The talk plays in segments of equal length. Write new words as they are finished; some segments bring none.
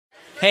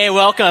Hey,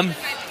 welcome.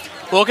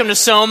 Welcome to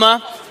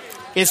Soma.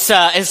 It's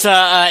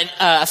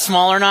a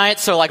smaller night,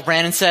 so like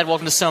Brandon said,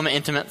 welcome to Soma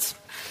Intimates.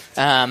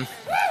 You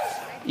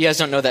guys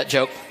don't know that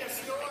joke.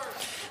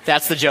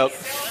 That's the joke.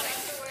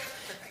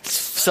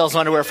 Sells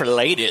underwear for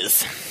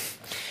ladies.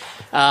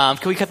 Can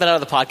we cut that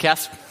out of the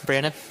podcast,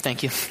 Brandon?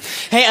 Thank you.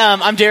 Hey,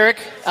 I'm Derek.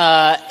 If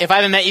I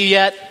haven't met you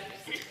yet,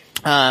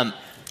 I'm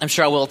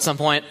sure I will at some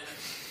point.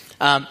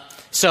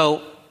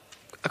 So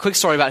a quick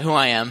story about who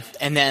I am,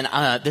 and then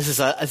this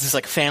is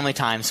like family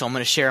time, so I'm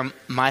going to share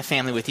my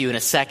family with you in a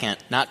second.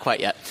 Not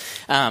quite yet.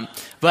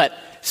 But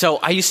so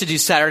I used to do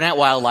Saturday Night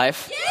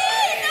Wildlife. Yay,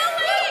 no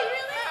way,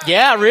 really?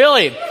 Yeah,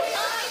 really.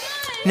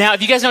 Oh, Now,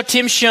 if you guys know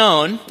Tim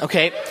Schoen,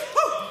 okay,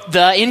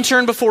 the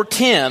intern before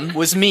Tim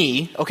was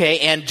me, okay,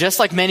 and just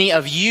like many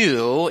of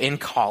you in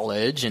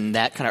college and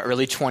that kind of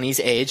early 20s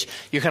age,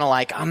 you're kind of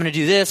like, I'm going to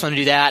do this, I'm going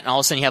to do that, and all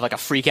of a sudden you have like a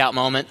freak out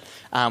moment.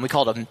 We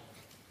called it a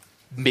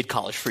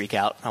mid-college freak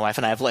out. My wife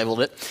and I have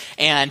labeled it.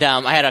 And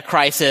I had a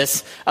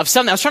crisis of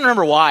something. I was trying to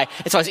remember why.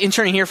 And so I was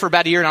interning here for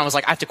about a year, and I was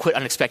like, I have to quit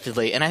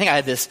unexpectedly. And I think I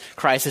had this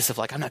crisis of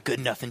like, I'm not good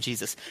enough in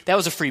Jesus. That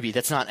was a freebie.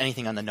 That's not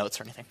anything on the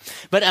notes or anything.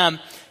 But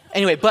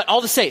anyway, but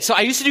all to say, so I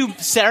used to do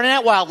Saturday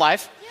Night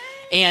Wildlife,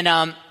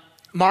 and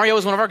Mario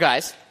was one of our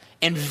guys,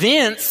 and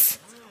Vince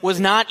was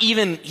not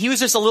even, he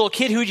was just a little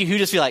kid who'd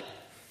just be like,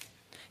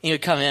 and he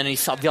would come in and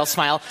he'd all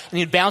smile, and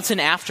he'd bounce in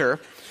after.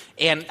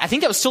 And I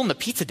think that was still in the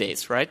pizza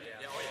days, right?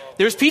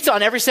 There was pizza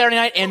on every Saturday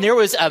night, and there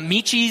was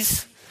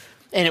Michi's,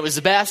 and it was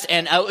the best.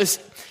 And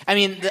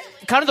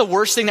kind of the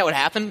worst thing that would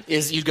happen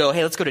is you'd go,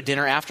 hey, let's go to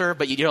dinner after,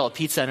 but you'd get all the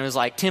pizza, and it was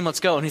like, Tim, let's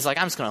go. And he's like,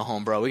 I'm just going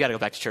home, bro. We got to go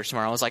back to church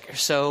tomorrow. I was like, you're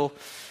so,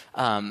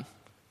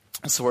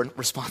 what's the word,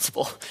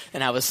 responsible.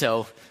 And I was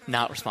so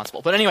not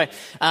responsible. But anyway,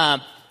 yeah,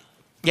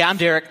 I'm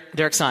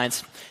Derek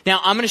Sines. Now,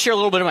 I'm going to share a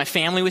little bit of my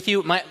family with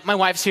you. My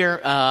wife's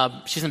here.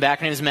 She's in the back.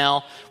 Her name is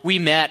Mel. We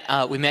met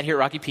here at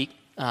Rocky Peak,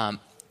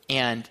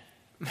 and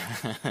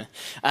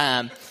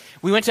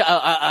we went to,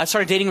 I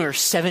started dating when we were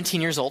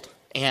 17 years old,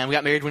 and we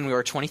got married when we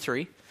were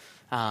 23.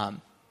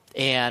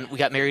 And we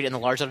got married in the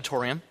large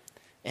auditorium.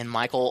 And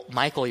Michael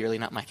Yearly,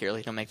 not Mike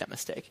Yearly, don't make that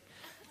mistake.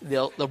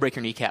 They'll break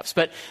your kneecaps.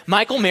 But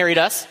Michael married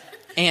us,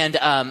 and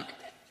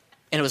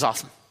it was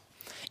awesome.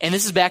 And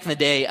this is back in the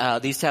day,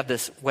 they used to have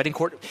this wedding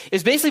court. It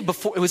was basically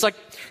before, it was like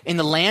in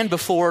the land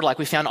before, like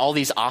we found all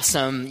these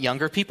awesome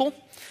younger people.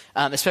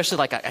 Especially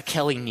like a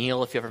Kelly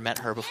Neal, if you ever met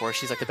her before.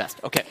 She's like the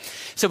best. Okay.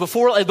 So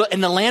in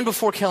the land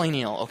before Kelly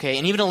Neal, okay,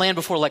 and even the land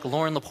before like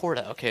Lauren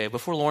Laporta, okay,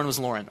 before Lauren was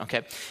Lauren,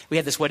 okay, we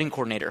had this wedding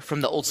coordinator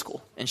from the old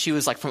school, and she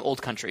was like from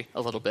old country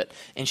a little bit.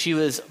 And she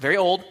was very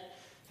old,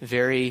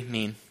 very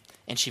mean,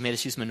 and she made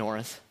us use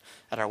menorahs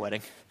at our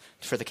wedding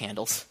for the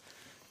candles.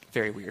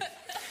 Very weird.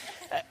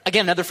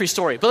 Again, another free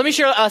story. But let me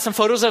share some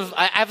photos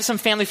I have some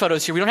family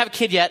photos here. We don't have a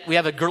kid yet. We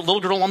have a little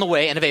girl on the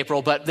way, end of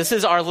April, but this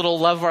is our little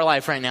love of our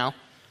life right now.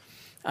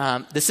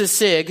 This is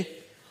Sig.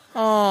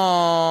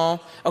 Oh,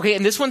 okay.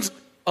 And this one's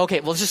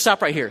okay. Well, let's just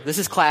stop right here. This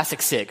is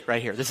classic Sig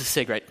right here. This is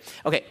Sig, right?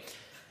 Okay.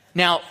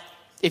 Now,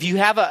 if you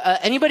have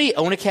anybody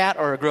own a cat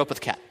or grew up with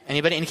a cat?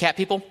 Anybody? Any cat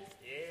people?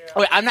 Yeah.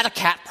 Okay, I'm not a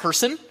cat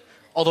person,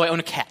 although I own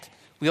a cat.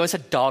 We always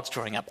had dogs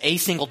growing up. A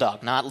single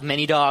dog, not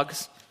many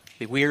dogs. It'd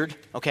be weird.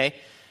 Okay,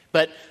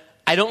 but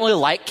I don't really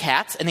like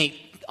cats, and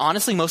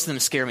honestly, most of them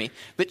scare me.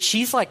 But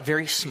she's like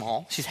very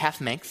small. She's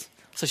half Manx.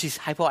 So she's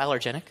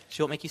hypoallergenic.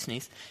 She won't make you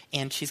sneeze.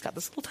 And she's got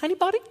this little tiny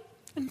body.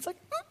 And it's like,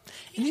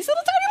 and these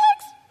little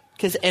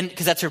tiny legs.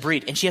 Because that's her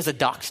breed. And she has a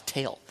docked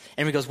tail.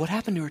 And he goes, what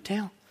happened to her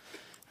tail?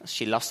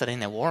 She lost it in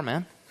the war,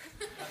 man.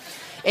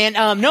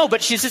 And no,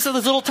 but she's just this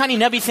little tiny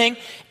nubby thing.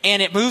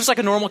 And it moves like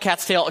a normal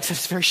cat's tail, except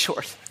it's very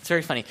short. It's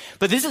very funny.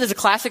 But this is a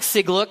classic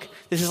Sig look.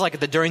 This is like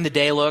the during the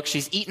day look.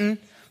 She's eaten.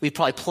 We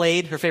probably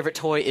played. Her favorite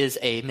toy is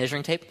a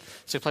measuring tape.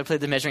 So we probably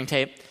played the measuring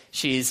tape.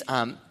 She's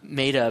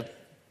made a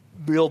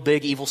real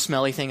big, evil,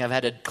 smelly thing I've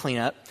had to clean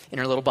up in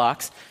her little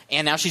box.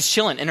 And now she's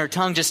chilling, and her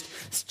tongue just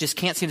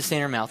can't seem to stay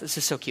in her mouth. It's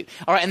just so cute.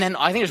 All right, and then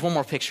I think there's one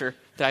more picture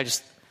that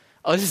this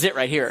is it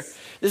right here.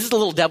 This is the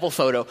little devil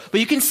photo. But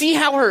you can see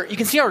how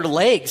her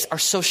legs are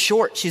so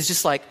short. She's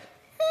just like,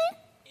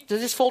 they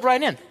just fold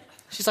right in.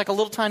 She's like a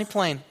little tiny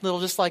plane,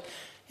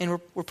 and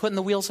we're putting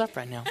the wheels up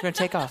right now. We're going to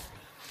take off.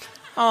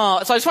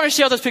 Oh, so I just want to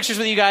share those pictures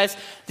with you guys,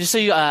 just so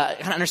you kind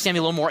of understand me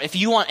a little more. If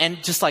you want,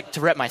 and just like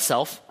to rep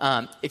myself,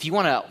 if you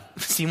want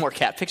to see more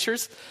cat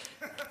pictures,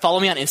 follow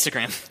me on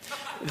Instagram,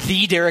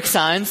 the Derek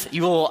Sines.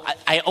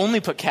 I only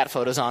put cat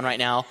photos on right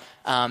now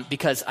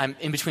because I'm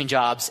in between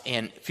jobs,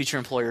 and future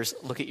employers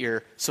look at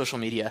your social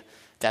media.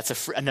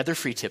 That's another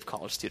free tip,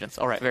 college students.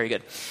 All right, very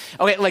good.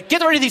 Okay,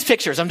 get ready to these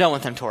pictures. I'm done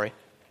with them, Tori.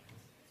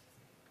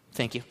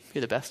 Thank you.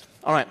 You're the best.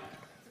 All right.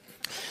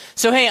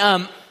 So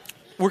hey,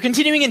 we're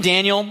continuing in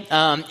Daniel.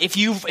 If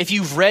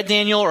you've read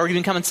Daniel or you've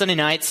been coming Sunday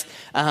nights,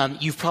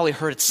 you've probably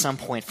heard at some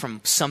point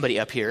from somebody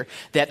up here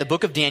that the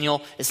book of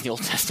Daniel is the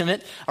Old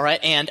Testament. All right,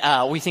 and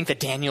we think that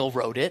Daniel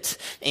wrote it.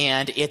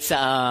 And it's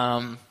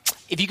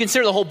if you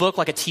consider the whole book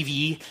like a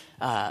TV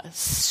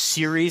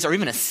series or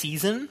even a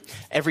season,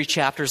 every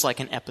chapter is like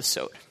an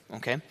episode.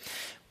 Okay.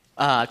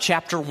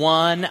 Chapter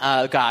 1,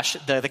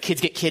 the kids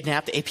get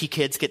kidnapped. The AP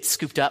kids get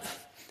scooped up.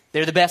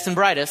 They're the best and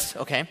brightest,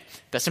 okay?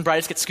 Best and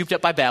brightest get scooped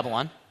up by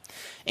Babylon.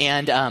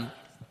 And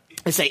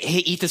they say, hey,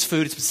 eat this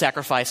food. It's been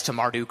sacrificed to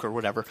Marduk or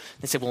whatever.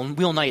 They say, well,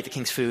 we'll not eat the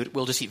king's food.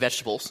 We'll just eat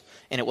vegetables.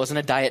 And it wasn't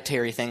a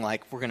dietary thing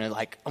like, we're going to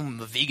like, I'm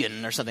a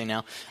vegan or something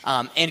now.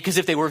 And because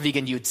if they were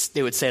vegan,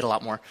 they would say it a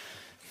lot more.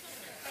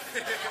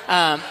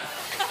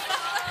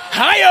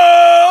 Hi-yo!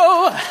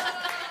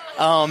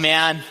 Oh,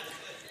 man.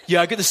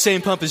 Yeah, I get the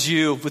same pump as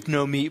you with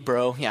no meat,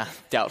 bro. Yeah,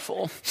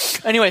 doubtful.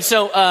 Anyway,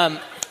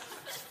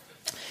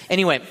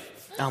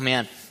 oh,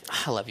 man.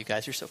 I love you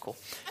guys. You're so cool.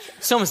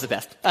 Someone's the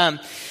best.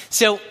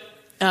 So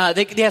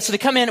they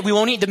come in. We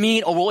won't eat the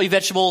meat, or we'll eat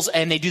vegetables,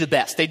 and they do the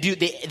best. They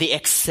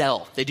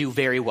excel. They do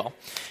very well.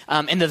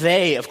 And the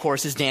they, of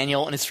course, is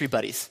Daniel and his three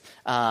buddies,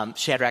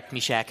 Shadrach,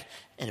 Meshach,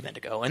 and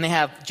Abednego. And they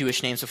have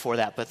Jewish names before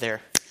that, but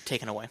they're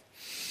taken away.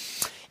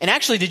 And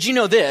actually, did you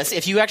know this?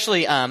 If you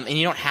actually, and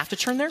you don't have to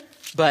turn there,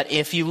 but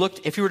if you were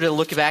to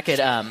look back at,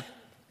 in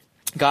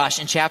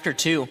chapter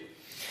 2,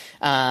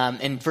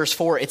 in verse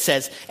 4, it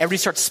says, everybody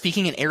starts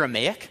speaking in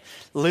Aramaic.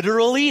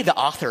 Literally, the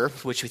author,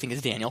 which we think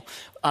is Daniel,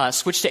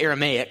 switched to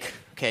Aramaic,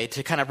 okay,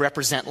 to kind of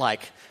represent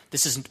like,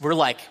 we're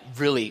like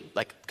really,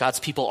 like God's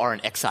people are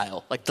in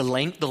exile. Like the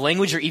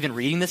language you're even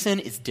reading this in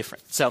is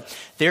different. So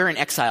they're in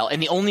exile.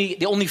 And the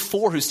only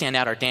four who stand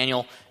out are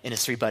Daniel and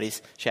his three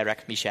buddies,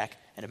 Shadrach, Meshach,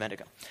 and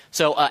Abednego.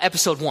 So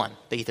episode 1,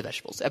 they eat the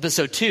vegetables.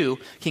 Episode 2,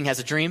 king has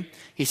a dream.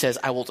 He says,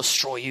 I will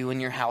destroy you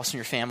and your house and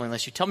your family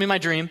unless you tell me my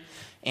dream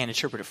and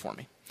interpret it for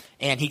me.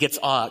 And he gets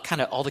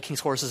kind of all the king's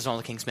horses and all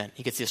the king's men.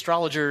 He gets the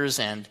astrologers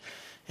and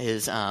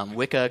his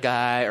Wicca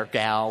guy or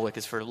gal.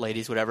 Wicca's for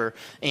ladies, whatever.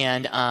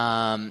 And you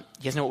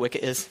guys know what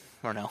Wicca is?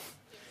 Or no?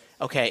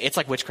 Okay, it's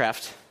like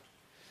witchcraft.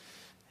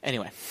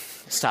 Anyway,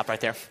 stop right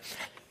there.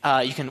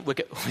 You can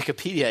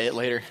Wikipedia it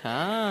later.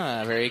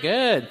 Ah, very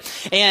good.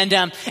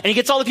 And he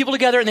gets all the people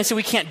together, and they say,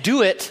 we can't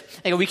do it.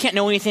 They go, we can't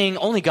know anything.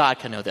 Only God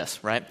can know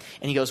this, right?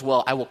 And he goes,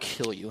 well, I will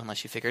kill you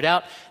unless you figure it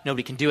out.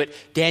 Nobody can do it.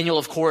 Daniel,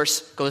 of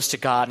course, goes to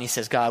God, and he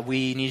says, God,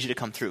 we need you to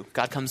come through.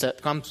 God comes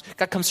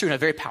through in a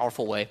very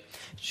powerful way.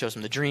 Shows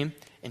him the dream.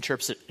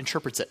 Interprets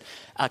it.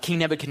 King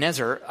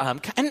Nebuchadnezzar,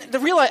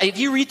 if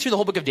you read through the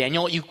whole book of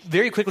Daniel, you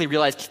very quickly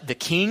realize the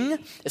king,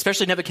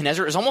 especially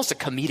Nebuchadnezzar, is almost a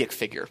comedic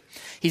figure.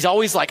 He's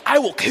always like, I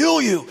will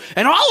kill you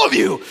and all of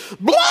you,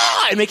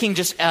 blah, and making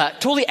just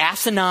totally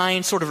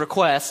asinine sort of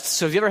requests.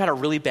 So have you ever had a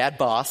really bad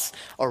boss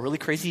or a really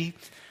crazy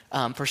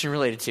person you're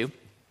related to?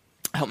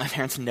 I hope my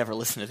parents never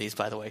listen to these,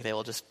 by the way. They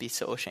will just be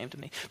so ashamed of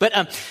me. But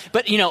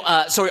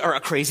or a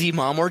crazy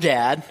mom or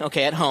dad,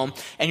 okay, at home,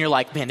 and you're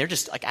like, man, they're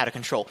just like out of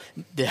control.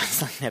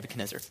 That's like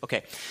Nebuchadnezzar,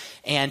 okay.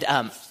 And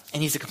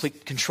he's a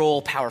complete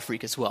control power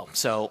freak as well.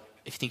 So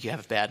if you think you have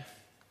it bad,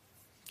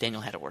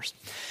 Daniel had it worse.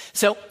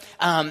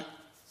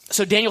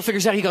 So Daniel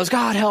figures out, he goes,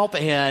 God help,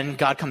 and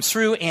God comes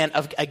through, and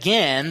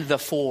again, the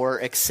four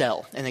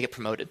excel, and they get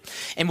promoted.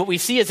 And what we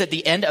see is at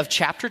the end of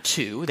chapter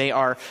 2, they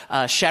are,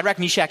 Shadrach,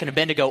 Meshach, and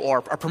Abednego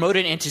are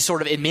promoted into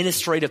sort of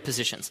administrative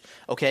positions,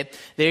 okay?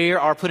 They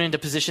are put into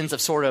positions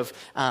of sort of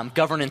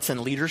governance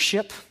and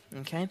leadership,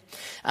 okay?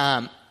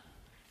 And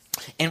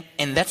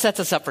that sets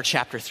us up for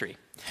chapter 3.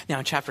 Now,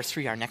 in chapter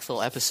 3, our next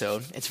little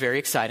episode, it's very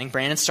exciting.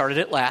 Brandon started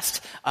it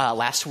last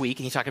week,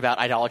 and he talked about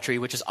idolatry,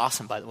 which is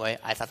awesome, by the way.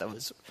 I thought that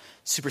was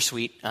super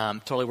sweet,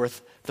 totally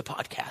worth the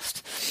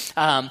podcast.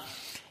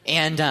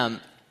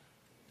 And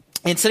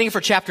setting for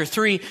chapter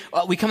 3,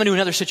 we come into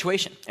another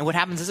situation. And what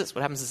happens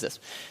is this.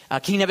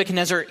 King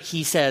Nebuchadnezzar,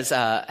 he says,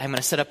 I'm going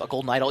to set up a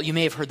golden idol. You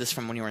may have heard this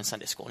from when you were in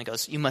Sunday school. And he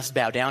goes, you must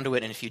bow down to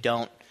it, and if you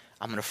don't,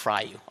 I'm going to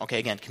fry you. Okay,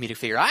 again, comedic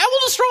figure. I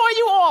will destroy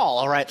you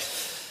all right?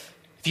 If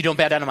you don't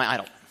bow down to my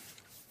idol.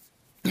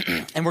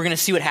 And we're going to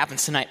see what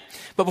happens tonight.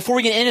 But before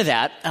we get into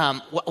that,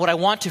 what I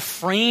want to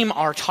frame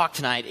our talk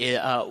tonight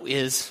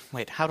is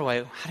how do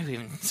we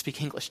even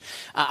speak English?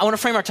 I want to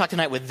frame our talk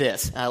tonight with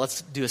this.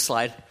 Let's do a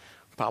slide.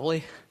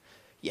 Probably.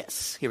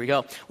 Yes. Here we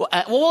go.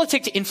 What will it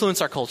take to influence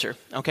our culture?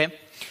 Okay.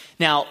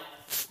 Now,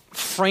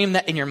 frame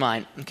that in your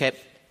mind. Okay.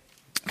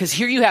 Because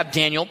here you have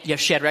Daniel, you have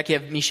Shadrach, you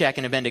have Meshach,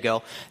 and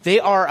Abednego. They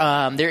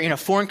are they're in a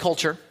foreign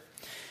culture.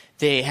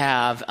 They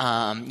have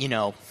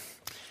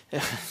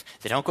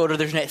they don't go to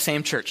their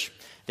same church.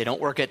 They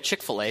don't work at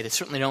Chick-fil-A. They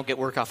certainly don't get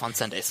work off on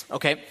Sundays.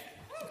 Okay?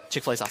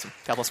 Chick-fil-A's awesome.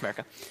 God bless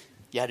America.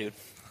 Yeah, dude.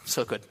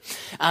 So good.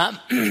 Well,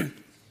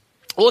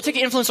 it'll take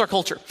to influence our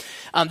culture.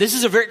 This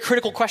is a very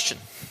critical question,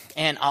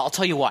 and I'll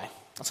tell you why.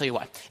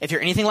 If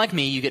you're anything like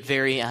me, you get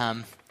you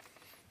have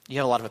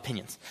a lot of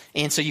opinions.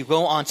 And so you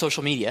go on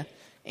social media,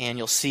 and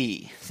you'll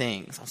see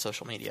things on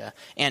social media.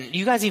 And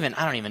you guys even,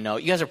 I don't even know,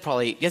 you guys even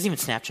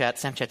Snapchat.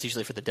 Snapchat's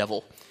usually for the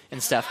devil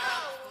and stuff.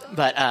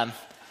 But,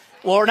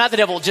 or not the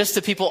devil, just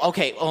the people,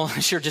 okay,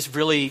 sure, just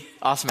really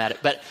awesome at it.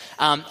 But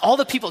all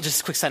the people,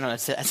 just a quick side note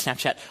at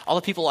Snapchat, all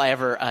the people I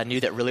ever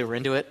knew that really were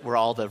into it were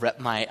all the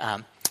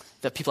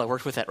people I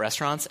worked with at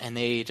restaurants, and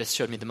they just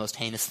showed me the most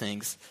heinous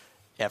things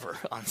ever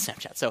on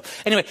Snapchat. So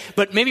anyway,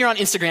 but maybe you're on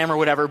Instagram or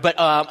whatever, but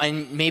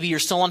and maybe you're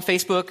still on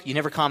Facebook. You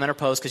never comment or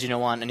post because you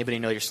don't want anybody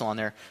to know you're still on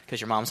there because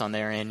your mom's on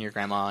there and your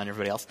grandma and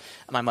everybody else.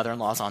 My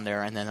mother-in-law's on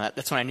there, and then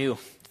that's when I knew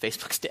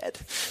Facebook's dead.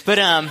 But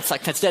it's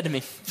like, that's dead to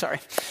me. Sorry.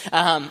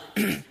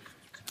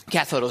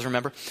 Cat photos,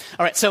 remember?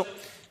 All right, so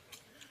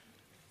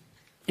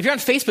if you're on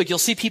Facebook, you'll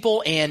see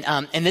people,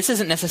 and this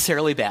isn't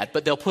necessarily bad,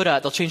 but they'll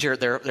change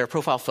their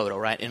profile photo,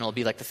 right? And it'll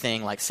be like the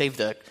thing, like save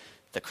the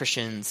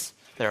Christians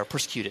that are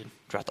persecuted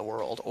throughout the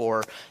world.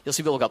 Or you'll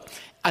see people go,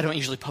 I don't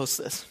usually post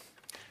this,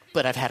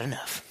 but I've had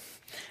enough.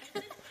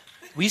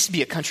 We used to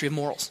be a country of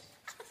morals,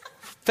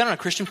 founded on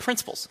Christian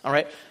principles, all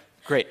right?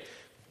 Great.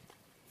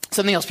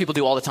 Something else people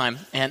do all the time,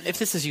 and if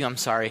this is you, I'm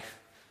sorry.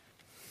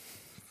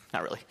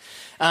 Not really.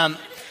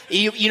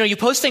 You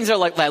post things that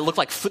look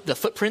like the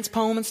Footprints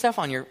poem and stuff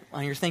on your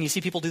thing. You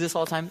see people do this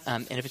all the time,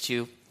 and if it's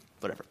you,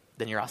 whatever,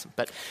 then you're awesome.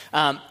 But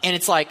and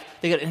it's like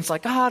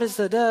God is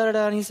the da da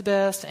da, and He's the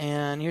best,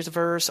 and here's a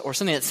verse or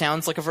something that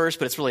sounds like a verse,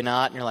 but it's really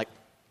not. And you're like,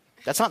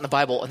 that's not in the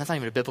Bible, and that's not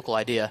even a biblical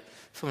idea.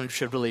 Someone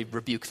should really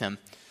rebuke them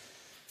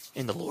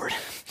in the Lord.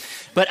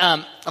 But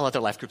I'll let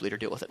their life group leader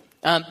deal with it.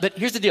 But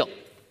here's the deal.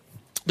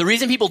 The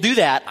reason people do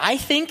that, I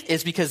think,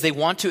 is because they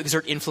want to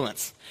exert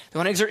influence. They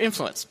want to exert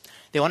influence.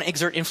 They want to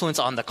exert influence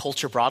on the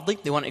culture broadly.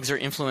 They want to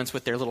exert influence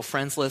with their little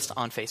friends list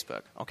on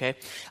Facebook, okay?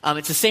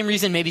 It's the same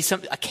reason maybe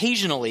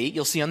occasionally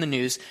you'll see on the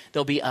news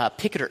there'll be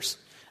picketers.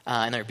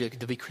 And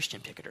there'll be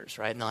Christian picketers,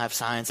 right? And they'll have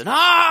signs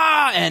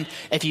and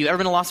if you've ever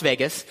been to Las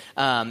Vegas,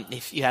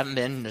 if you haven't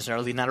been, there's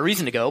really not a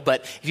reason to go,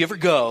 but if you ever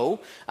go,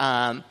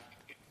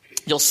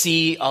 you'll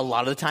see a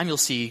lot of the time, you'll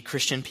see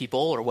Christian people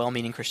or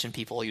well-meaning Christian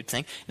people, you'd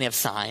think, and they have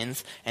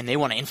signs, and they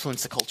want to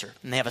influence the culture.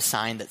 And they have a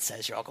sign that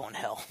says, you're all going to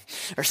hell,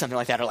 or something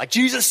like that, or like,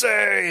 Jesus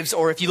saves!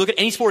 Or if you look at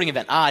any sporting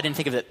event, I didn't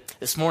think of it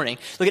this morning.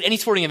 Look at any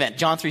sporting event,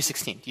 John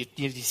 3:16.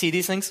 You see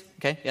these things?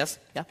 Okay, yes?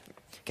 Yeah?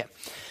 Okay.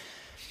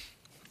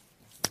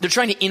 They're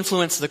trying to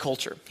influence the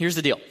culture. Here's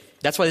the deal.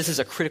 That's why this is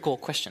a critical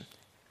question.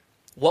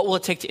 What will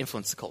it take to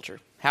influence the culture?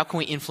 How can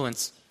we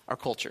influence our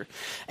culture?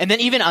 And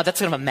then even, that's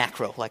kind of a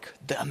macro, like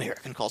the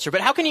American culture.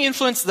 But how can you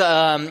influence what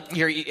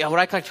I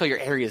like to call your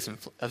areas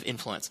of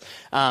influence?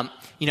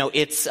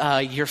 It's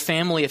your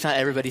family, if not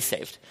everybody's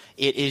saved.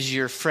 It is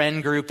your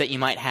friend group that you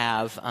might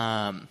have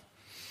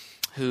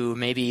who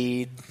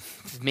maybe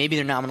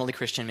they're nominally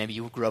Christian. Maybe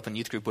you grew up in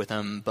youth group with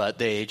them, but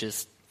they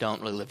just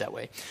don't really live that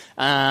way.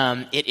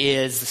 It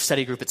is the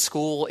study group at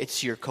school.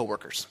 It's your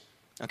coworkers,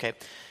 okay?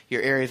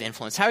 Your area of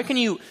influence. How can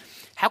you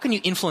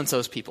influence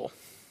those people?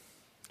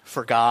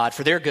 For God,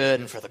 for their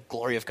good, and for the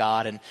glory of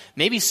God, and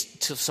maybe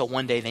so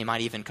one day they might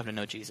even come to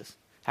know Jesus.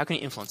 How can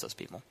you influence those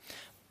people?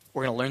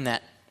 We're going to learn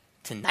that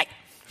tonight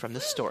from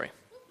this story,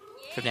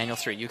 from Daniel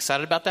 3. You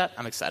excited about that?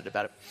 I'm excited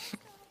about it.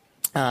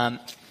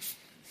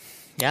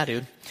 Yeah,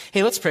 dude.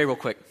 Hey, let's pray real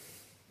quick.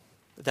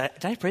 Did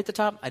I pray at the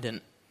top? I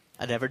didn't.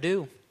 I never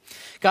do.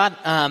 God,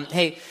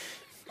 hey,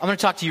 I'm going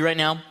to talk to you right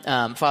now.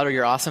 Father,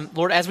 you're awesome.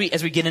 Lord, as we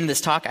get into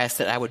this talk, I ask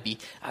that I'd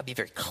be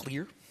very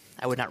clear.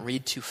 I would not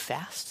read too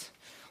fast.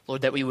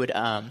 Lord, that we would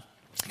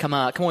come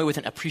away with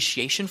an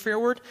appreciation for your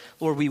word.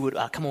 Lord, we would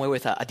come away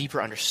with a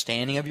deeper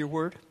understanding of your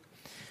word.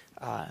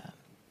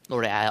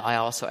 Lord, I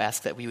also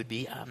ask that we would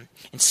be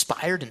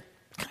inspired and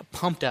kind of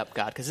pumped up,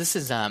 God, because this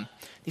is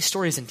these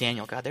stories in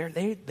Daniel, God,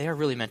 they are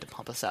really meant to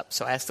pump us up.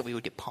 So I ask that we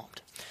would get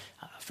pumped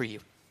for you.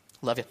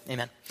 Love you.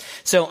 Amen.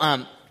 So,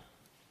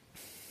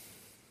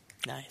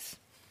 nice.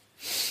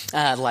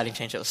 The lighting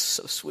change, that was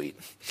so sweet.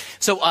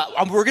 So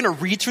we're going to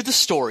read through the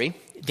story,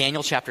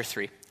 Daniel chapter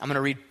 3. I'm going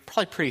to read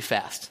probably pretty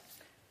fast,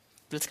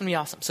 but it's going to be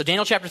awesome. So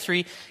Daniel chapter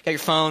 3, got your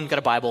phone, got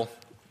a Bible.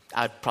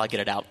 I'd probably get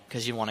it out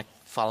because you want to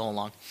follow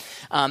along.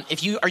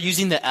 If you are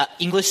using the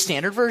English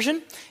Standard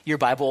Version, your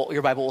Bible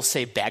will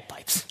say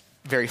bagpipes.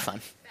 Very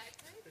fun.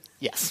 Bagpipes?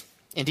 Yes,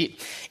 indeed.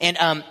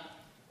 And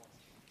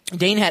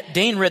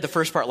Dane read the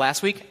first part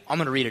last week. I'm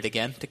going to read it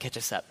again to catch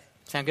us up.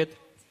 Sound good?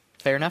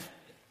 Fair enough?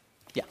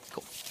 Yeah,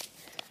 cool.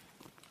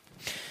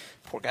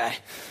 Poor guy.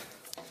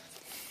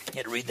 He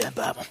had to read that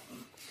Bible.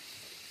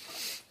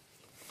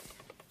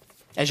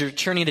 As you're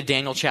turning to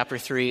Daniel chapter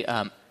 3,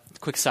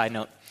 quick side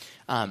note.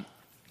 I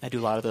do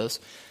a lot of those.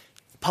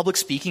 Public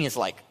speaking is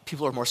like,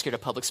 people are more scared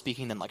of public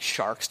speaking than like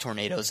sharks,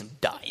 tornadoes, and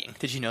dying.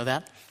 Did you know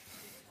that?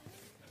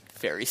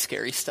 Very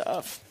scary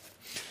stuff.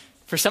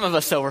 For some of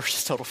us, though, we're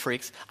just total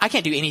freaks. I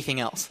can't do anything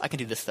else. I can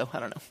do this, though. I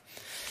don't know.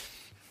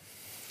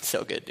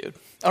 So good, dude.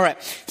 All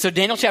right. So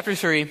Daniel chapter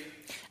 3.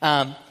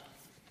 I'm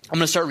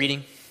going to start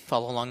reading.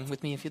 Follow along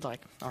with me if you'd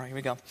like. All right, here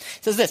we go. It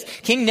says this.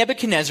 King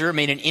Nebuchadnezzar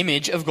made an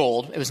image of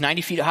gold. It was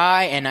 90 feet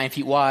high and 9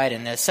 feet wide,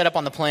 and set up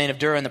on the plain of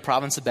Dura in the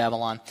province of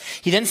Babylon.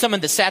 He then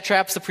summoned the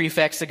satraps, the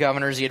prefects, the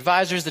governors, the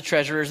advisors, the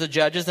treasurers, the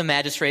judges, the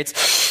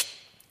magistrates,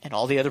 and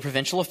all the other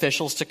provincial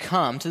officials to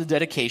come to the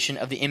dedication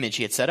of the image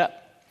he had set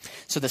up.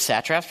 So the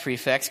satraps,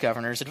 prefects,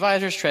 governors,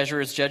 advisors,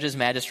 treasurers, judges,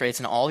 magistrates,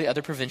 and all the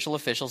other provincial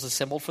officials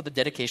assembled for the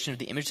dedication of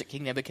the image that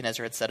King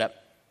Nebuchadnezzar had set up.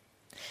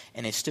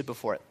 And they stood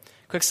before it.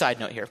 Quick side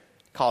note here.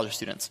 College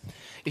students.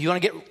 If you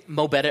want to get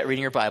mo better at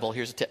reading your Bible,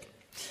 here's a tip.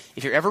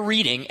 If you're ever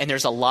reading and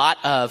there's a lot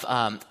of,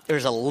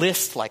 there's a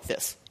list like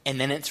this, and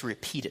then it's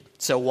repeated.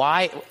 So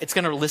why? It's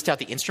going to list out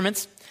the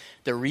instruments.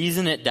 The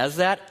reason it does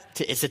that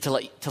is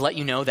to let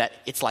you know that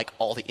it's like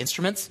all the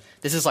instruments.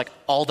 This is like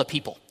all the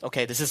people,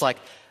 okay? This is like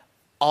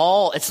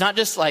all, it's not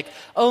just like,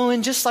 oh,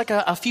 and just like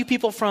a few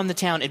people from the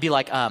town. It'd be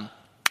like,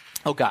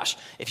 oh gosh,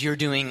 if you're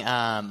doing,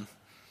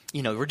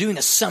 we're doing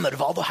a summit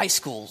of all the high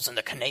schools in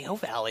the Conejo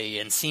Valley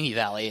and Simi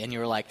Valley, and you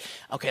were like,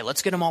 okay,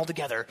 let's get them all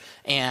together.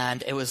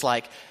 And it was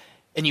like,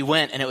 and you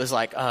went, and it was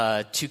like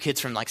 2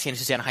 kids from like Santa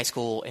Susana High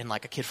School and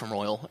like a kid from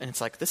Royal, and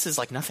it's like, this is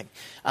like nothing.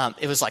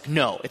 It was like,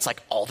 no, it's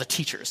like all the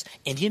teachers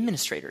and the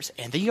administrators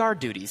and the yard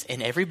duties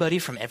and everybody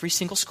from every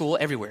single school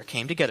everywhere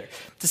came together.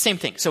 It's the same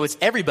thing. So it's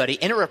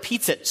everybody, and it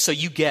repeats it so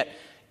you get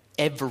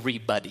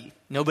everybody.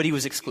 Nobody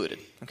was excluded,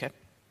 okay?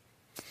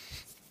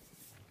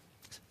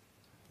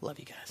 Love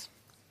you guys.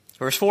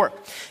 Verse 4,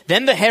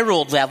 then the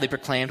herald loudly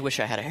proclaimed, wish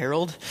I had a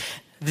herald.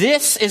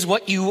 This is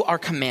what you are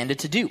commanded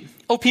to do.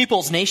 O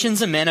peoples,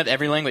 nations, and men of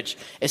every language.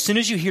 As soon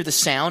as you hear the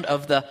sound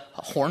of the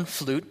horn,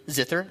 flute,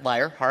 zither,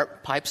 lyre,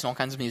 harp, pipes, and all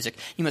kinds of music,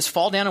 you must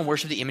fall down and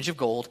worship the image of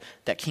gold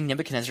that King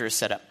Nebuchadnezzar has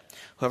set up.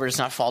 Whoever does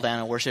not fall down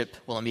and worship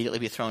will immediately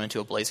be thrown into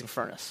a blazing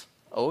furnace.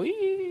 Oh,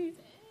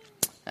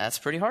 that's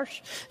pretty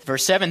harsh.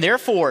 Verse 7,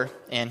 therefore,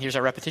 and here's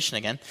our repetition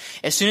again,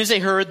 as soon as they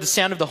heard the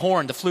sound of the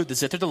horn, the flute, the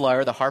zither, the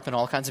lyre, the harp, and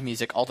all kinds of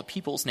music, all the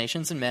peoples,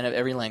 nations, and men of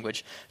every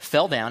language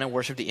fell down and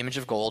worshipped the image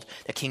of gold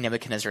that King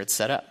Nebuchadnezzar had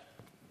set up.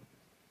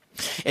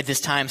 At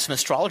this time, some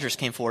astrologers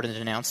came forward and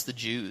denounced the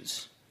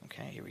Jews.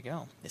 Okay, here we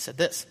go. They said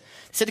this.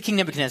 They said to King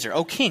Nebuchadnezzar,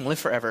 O king, live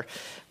forever.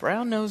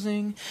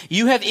 Brown-nosing,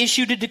 you have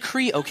issued a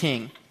decree, O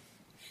king,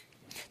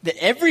 that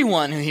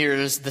everyone who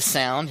hears the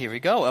sound, here we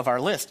go, of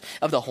our list,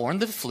 of the horn,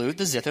 the flute,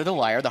 the zither, the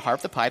lyre, the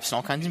harp, the pipes, and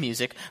all kinds of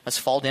music,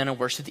 must fall down and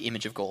worship the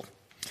image of gold.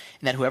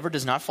 And that whoever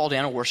does not fall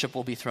down and worship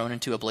will be thrown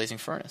into a blazing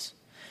furnace.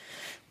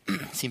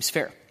 Seems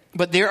fair.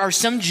 But there are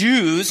some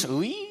Jews,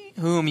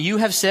 whom you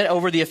have set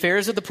over the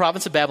affairs of the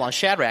province of Babylon,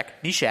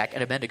 Shadrach, Meshach,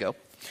 and Abednego,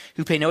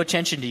 who pay no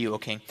attention to you, O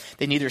king.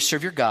 They neither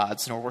serve your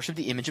gods nor worship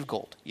the image of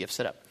gold you have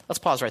set up. Let's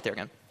pause right there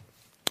again.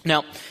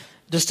 Now,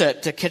 just to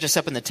catch us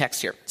up in the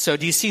text here. So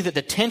do you see that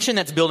the tension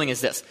that's building is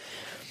this?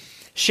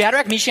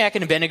 Shadrach, Meshach,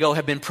 and Abednego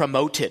have been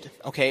promoted,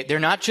 okay? They're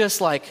not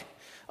just like,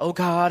 oh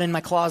God, in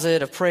my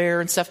closet of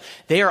prayer and stuff.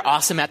 They are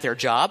awesome at their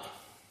job,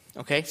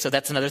 okay? So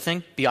that's another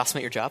thing. Be awesome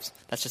at your jobs.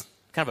 That's just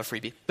kind of a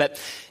freebie.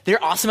 But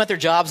they're awesome at their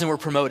jobs and were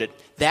promoted.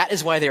 That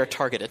is why they are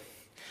targeted.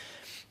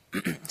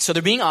 So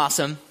they're being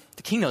awesome.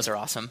 The king knows they're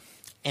awesome.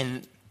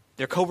 And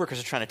their coworkers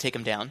are trying to take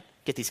them down,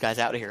 get these guys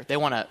out of here. They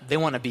want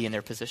to be in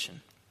their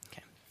position.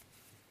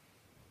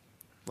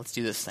 Let's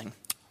do this thing.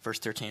 Verse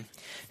 13.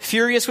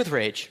 Furious with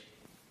rage,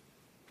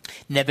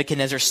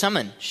 Nebuchadnezzar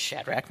summoned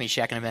Shadrach,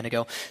 Meshach, and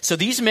Abednego. So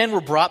these men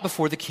were brought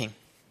before the king.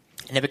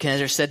 And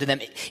Nebuchadnezzar said to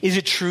them, is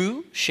it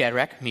true,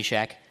 Shadrach,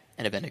 Meshach,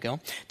 and Abednego,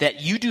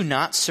 that you do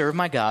not serve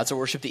my gods or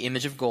worship the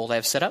image of gold I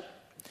have set up?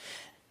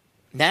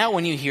 Now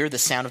when you hear the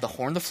sound of the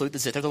horn, the flute, the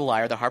zither, the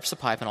lyre, the harps, the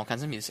pipe, and all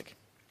kinds of music,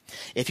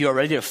 if you are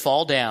ready to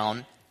fall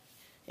down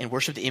and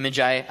worship the image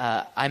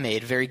I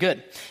made, very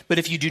good. But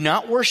if you do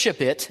not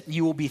worship it,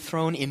 you will be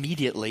thrown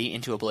immediately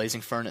into a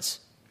blazing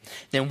furnace.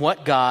 Then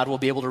what God will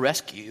be able to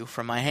rescue you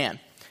from my hand?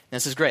 And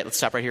this is great. Let's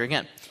stop right here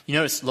again. You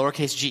notice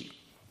lowercase g.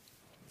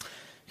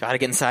 Got to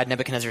get inside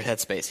Nebuchadnezzar's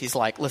headspace. He's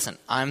like, listen,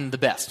 I'm the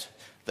best.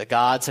 The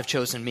gods have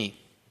chosen me.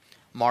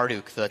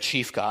 Marduk, the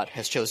chief god,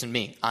 has chosen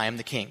me. I am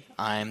the king.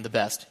 I am the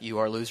best. You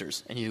are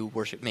losers, and you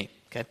worship me.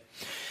 Okay.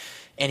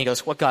 And he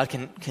goes, what God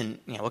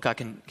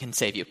can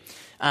save you?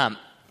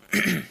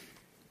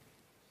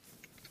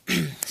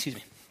 Excuse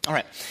me. All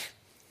right.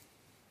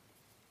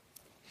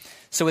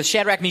 So with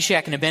Shadrach,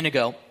 Meshach, and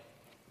Abednego,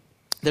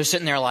 they're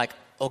sitting there like,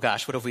 oh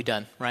gosh, what have we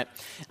done, right?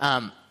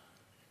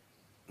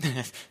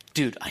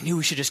 Dude, I knew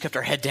we should just kept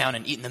our head down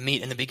and eaten the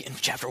meat in the beginning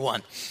of chapter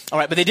 1. All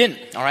right, but they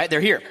didn't. All right,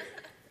 they're here.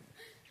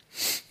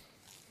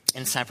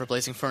 And it's time for a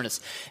blazing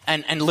furnace.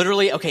 And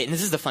literally, okay, and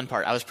this is the fun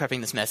part. I was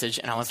prepping this message,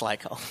 and I was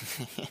like, oh,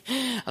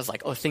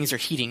 things are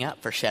heating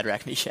up for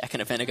Shadrach, Meshach,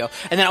 and Abednego.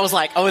 And then I was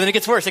like, oh, then it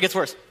gets worse. You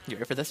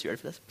ready for this?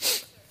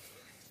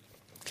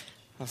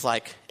 I was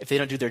like, if they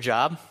don't do their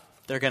job,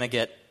 they're going to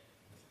get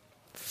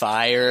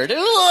fired.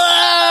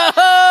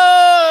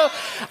 Whoa!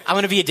 I'm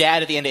going to be a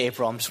dad at the end of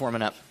April. I'm just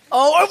warming up.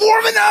 Oh, I'm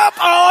warming up!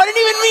 Oh, I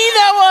didn't even mean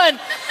that one!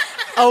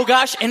 Oh,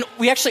 gosh. And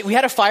we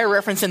had a fire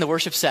reference in the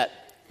worship set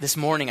this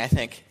morning, I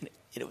think.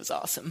 It was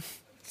awesome.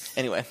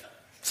 Anyway,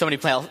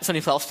 somebody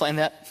else playing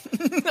that?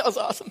 That was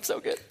awesome. So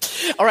good.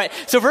 All right.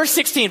 So verse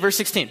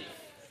 16.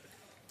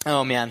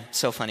 Oh, man.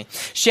 So funny.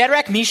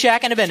 Shadrach,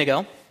 Meshach, and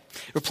Abednego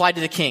replied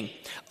to the king,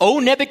 O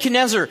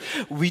Nebuchadnezzar,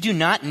 we do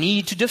not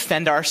need to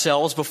defend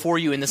ourselves before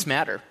you in this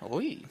matter.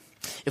 Oy.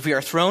 If we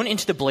are thrown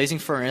into the blazing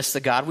furnace,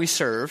 the God we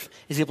serve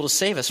is able to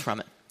save us from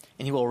it,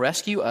 and he will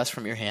rescue us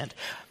from your hand,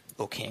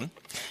 O king.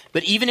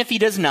 But even if he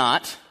does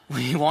not,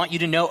 we want you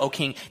to know, O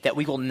king, that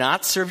we will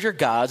not serve your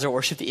gods or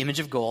worship the image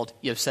of gold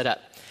you have set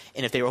up.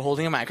 And if they were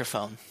holding a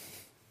microphone,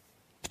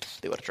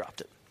 they would have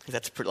dropped it. Because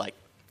that's pretty,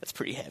 That's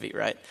pretty heavy,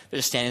 right? They're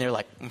just standing there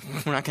like,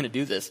 we're not going to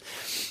do this.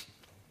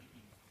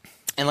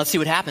 And let's see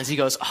what happens. He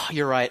goes, oh,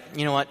 you're right.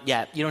 You know what?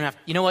 Yeah, you don't have,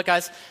 you know what,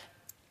 guys?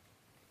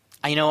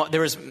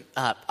 There was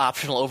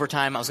optional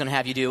overtime I was going to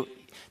have you do.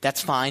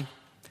 That's fine.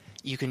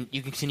 You can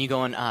continue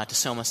going to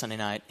Soma Sunday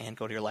night and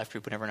go to your life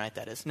group whatever night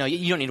that is. No,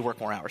 you don't need to work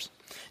more hours.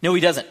 No,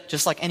 he doesn't.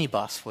 Just like any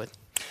boss would.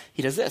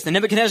 He does this. And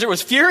Nebuchadnezzar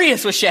was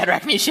furious with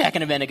Shadrach, Meshach,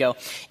 and Abednego,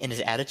 and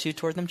his attitude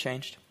toward them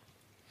changed.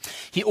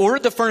 He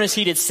ordered the furnace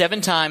heated 7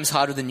 times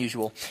hotter than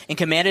usual and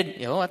commanded,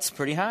 that's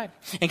pretty high,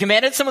 and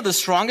commanded some of the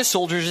strongest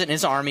soldiers in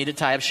his army to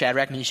tie up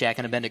Shadrach, Meshach,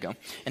 and Abednego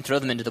and throw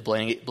them into the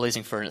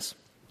blazing furnace.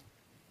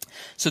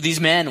 So these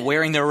men,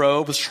 wearing their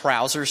robes,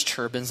 trousers,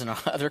 turbans, and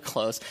other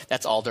clothes,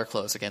 that's all their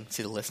clothes again.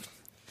 See the list?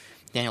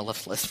 Daniel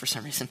loves lists for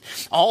some reason.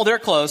 All their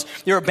clothes,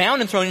 they were bound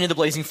and thrown into the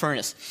blazing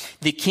furnace.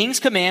 The king's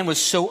command was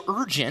so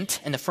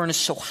urgent and the furnace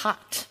so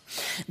hot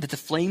that the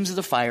flames of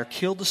the fire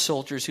killed the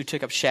soldiers who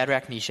took up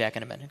Shadrach, Meshach,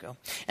 and Abednego.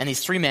 And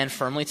these 3 men,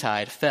 firmly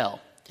tied,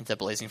 fell into the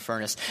blazing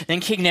furnace. Then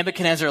King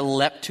Nebuchadnezzar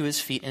leapt to his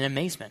feet in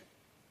amazement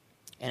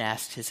and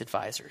asked his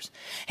advisors,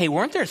 hey,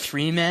 weren't there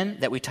 3 men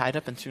that we tied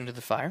up and threw into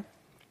the fire?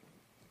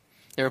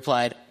 They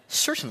replied,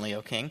 certainly,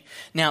 O king.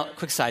 Now,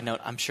 quick side note,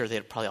 I'm sure they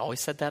had probably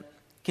always said that.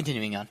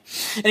 Continuing on.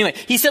 Anyway,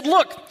 he said,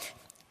 look,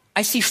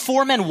 I see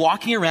 4 men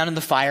walking around in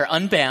the fire,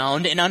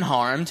 unbound and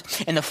unharmed,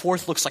 and the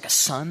 4th looks like a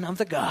son of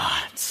the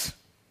gods.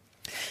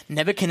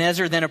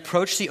 Nebuchadnezzar then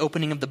approached the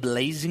opening of the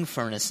blazing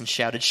furnace and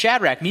shouted,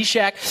 Shadrach,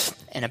 Meshach,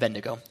 and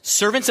Abednego,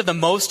 servants of the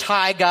Most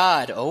High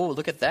God. Oh,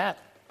 look at that.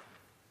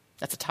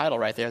 That's a title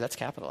right there. That's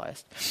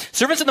capitalized.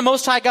 Servants of the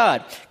Most High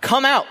God,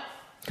 come out.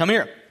 Come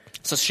here.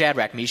 So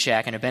Shadrach,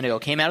 Meshach, and Abednego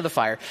came out of the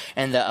fire,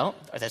 and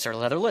that's our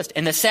other list.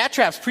 And the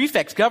satraps,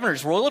 prefects,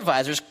 governors, royal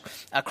advisors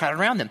crowded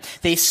around them.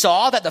 They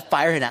saw that the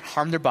fire had not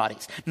harmed their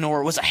bodies,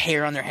 nor was a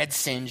hair on their head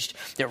singed.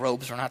 Their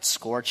robes were not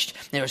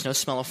scorched. There was no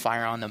smell of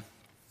fire on them.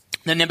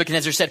 Then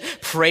Nebuchadnezzar said,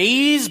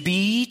 praise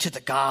be to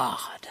the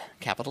God,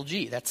 capital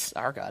G, that's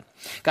our God,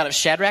 God of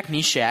Shadrach,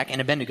 Meshach,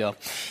 and Abednego,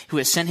 who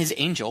has sent his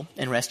angel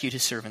and rescued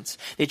his servants.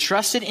 They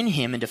trusted in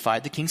him and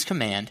defied the king's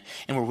command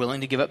and were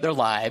willing to give up their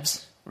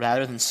lives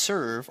rather than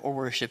serve or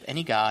worship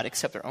any god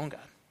except their own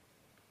God.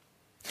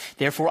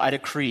 Therefore, I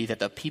decree that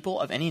the people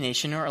of any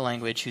nation or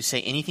language who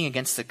say anything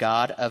against the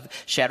God of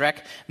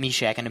Shadrach,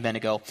 Meshach, and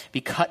Abednego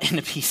be cut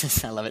into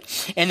pieces, I love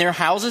it, and their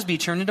houses be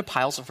turned into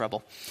piles of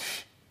rubble,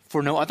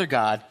 for no other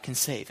God can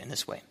save in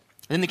this way.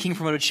 Then the king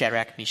promoted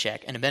Shadrach,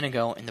 Meshach, and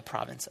Abednego in the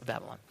province of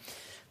Babylon.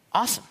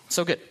 Awesome.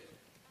 So good.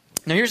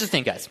 Now here's the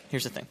thing, guys.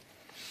 Here's the thing.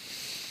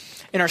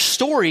 In our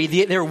story,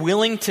 they're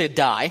willing to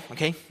die,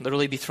 okay,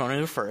 literally be thrown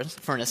into a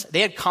furnace.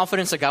 They had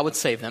confidence that God would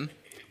save them,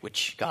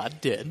 which God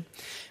did.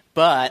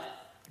 But,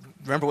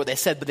 remember what they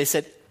said, but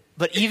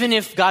even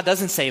if God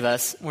doesn't save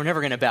us, we're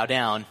never going to bow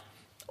down.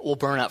 We'll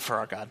burn up for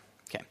our God.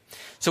 Okay.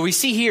 So we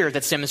see here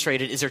that's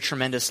demonstrated is their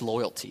tremendous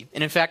loyalty.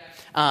 And in fact,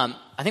 I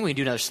think we can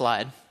do another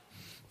slide.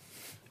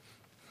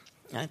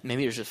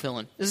 Maybe there's a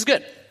fill-in. This is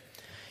good.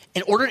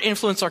 In order to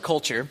influence our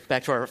culture,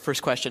 back to our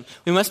first question,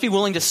 we must be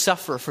willing to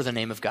suffer for the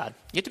name of God.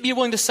 You have to be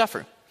willing to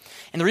suffer.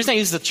 And the reason I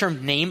use the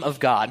term name of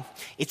God,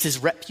 it's his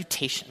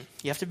reputation.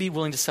 You have to be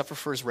willing to suffer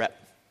for his rep.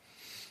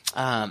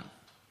 The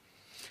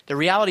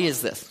reality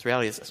is this.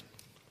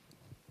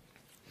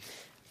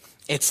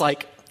 It's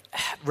like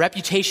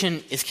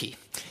reputation is key.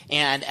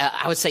 And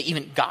I would say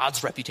even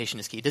God's reputation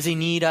is key. Does he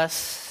need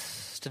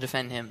us to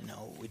defend him?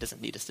 No, he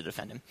doesn't need us to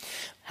defend him.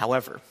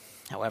 However,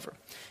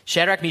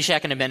 Shadrach,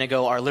 Meshach, and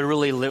Abednego are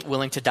literally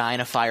willing to die in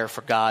a fire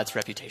for God's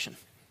reputation.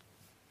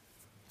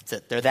 That's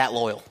it. They're that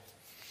loyal.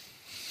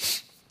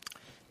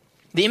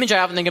 The image I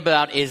often think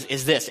about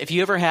is this. If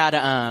you ever had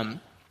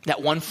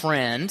that one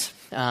friend,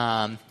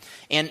 and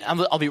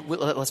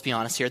let's be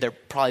honest here, they're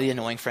probably the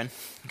annoying friend,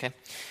 okay?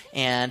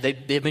 And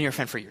they've been your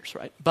friend for years,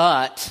 right?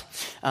 But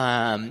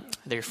they're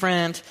your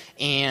friend,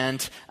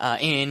 and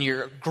in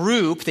your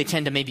group, they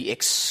tend to maybe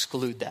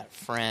exclude that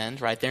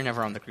friend, right? They're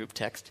never on the group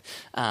text.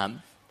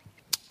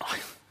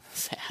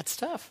 Sad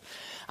stuff.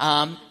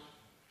 How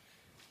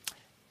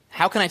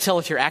can I tell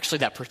if you're actually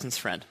that person's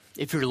friend?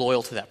 If you're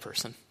loyal to that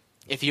person?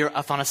 If you're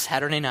up on a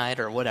Saturday night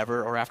or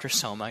whatever, or after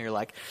Soma, you're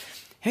like,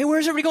 hey,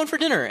 where's everybody going for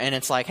dinner? And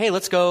it's like, hey,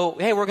 let's go.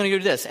 Hey, we're going to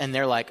do this. And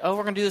they're like, oh,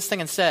 we're going to do this thing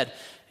instead.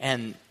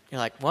 And you're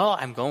like, well,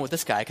 I'm going with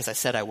this guy because I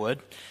said I would.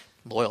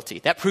 Loyalty.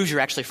 That proves you're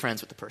actually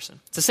friends with the person.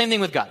 It's the same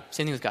thing with God.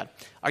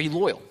 Are you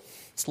loyal?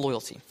 It's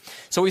loyalty.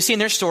 So what we see in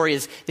their story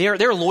is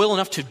they're loyal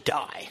enough to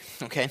die,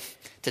 okay?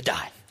 To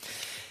die.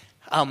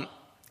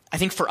 I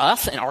think for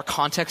us, in our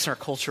context and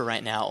our culture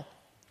right now,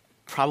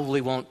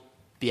 probably won't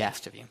be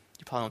asked of you.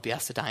 You probably won't be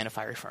asked to die in a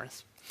fiery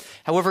furnace.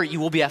 However, you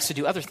will be asked to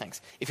do other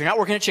things. If you're not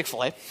working at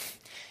Chick-fil-A,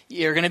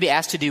 you're going to be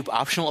asked to do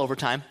optional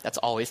overtime. That's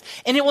always.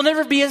 And it will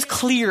never be as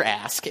clear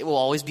ask. It will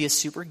always be a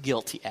super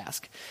guilty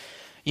ask.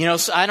 You know,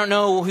 so I don't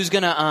know who's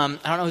going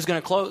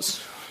to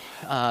close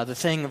the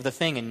thing.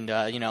 And,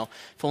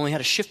 if only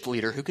had a shift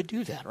leader who could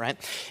do that, right?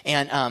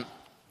 And, I'm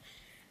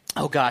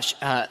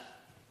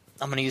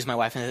going to use my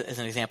wife as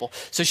an example.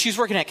 So she's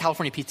working at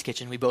California Pizza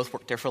Kitchen. We both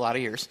worked there for a lot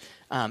of years.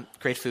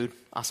 Great food,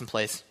 awesome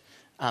place.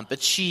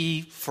 But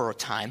she, for a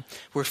time,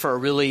 worked for a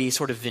really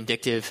sort of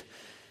vindictive,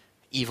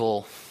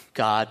 evil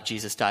God.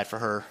 Jesus died for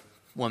her.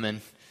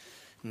 Woman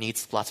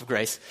needs lots of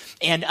grace.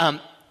 And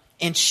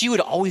she would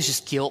always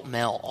just guilt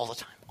Mel all the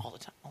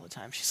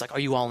time. She's like, are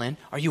you all in?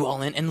 Are you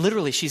all in? And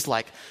literally she's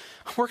like,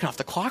 I'm working off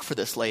the clock for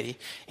this lady.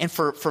 And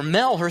for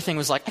Mel, her thing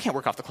was like, I can't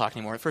work off the clock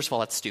anymore. First of all,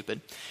 that's stupid.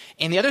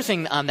 And the other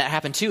thing that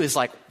happened too is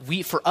like,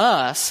 we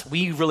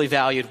really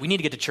valued, we need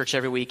to get to church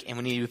every week, and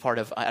we need to be part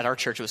of, at our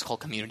church, it was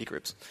called community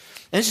groups.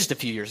 And it's just a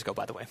few years ago,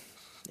 by the way.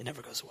 It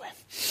never goes away.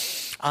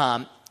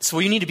 So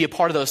we need to be a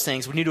part of those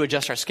things. We need to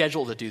adjust our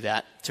schedule to do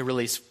that,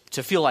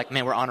 to feel like,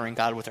 man, we're honoring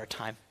God with our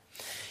time.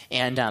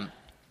 And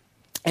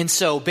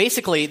so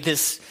basically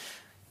this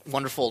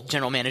wonderful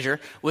general manager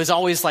was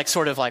always like,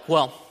 sort of like,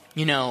 well,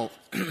 you know,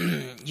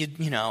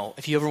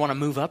 if you ever want to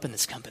move up in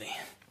this company,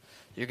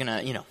 you're going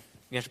to, you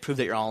have to prove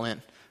that you're all in.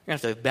 You're going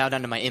to have to bow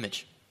down to my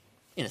image,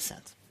 in a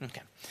sense.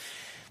 Okay.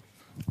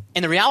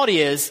 And the reality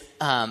is,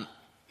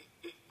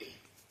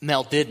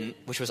 Mel didn't,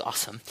 which was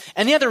awesome.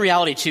 And the other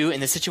reality, too, in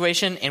this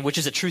situation, and which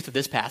is the truth of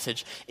this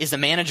passage, is the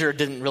manager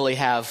didn't really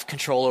have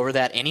control over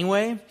that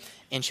anyway,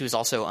 and she was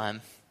also a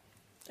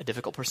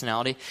difficult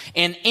personality.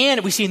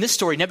 And we see in this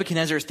story,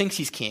 Nebuchadnezzar thinks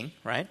he's king,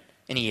 right?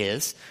 And he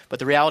is. But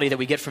the reality that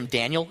we get from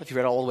Daniel, if you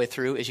read all the way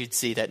through, is you'd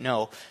see that,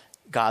 no,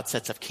 God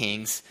sets up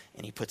kings,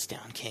 and he puts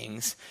down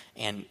kings,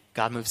 and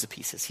God moves the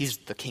pieces. He's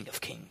the King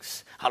of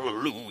Kings.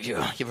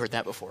 Hallelujah. You've heard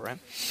that before, right?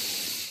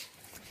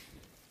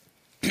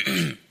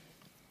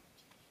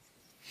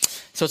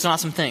 So it's an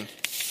awesome thing.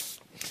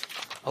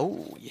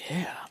 Oh,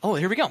 yeah. Oh,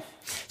 here we go.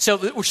 So,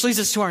 which leads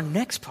us to our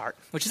next part,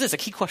 which is this, a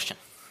key question.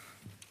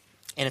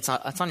 And it's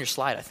on your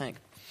slide, I think.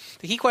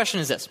 The key question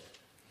is this.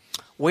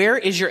 Where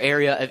is your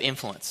area of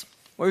influence?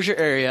 Where's your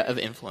area of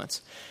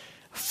influence?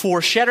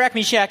 For Shadrach,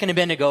 Meshach, and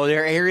Abednego,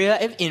 their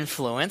area of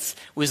influence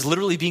was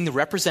literally being the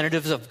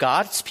representatives of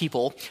God's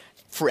people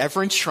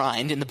forever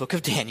enshrined in the book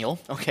of Daniel.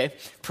 Okay,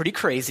 pretty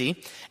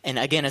crazy. And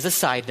again, as a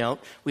side note,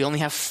 we only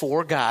have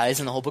 4 guys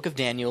in the whole book of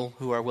Daniel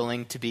who are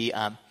willing to be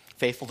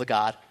faithful to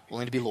God,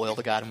 willing to be loyal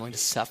to God, and willing to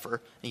suffer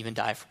and even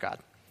die for God.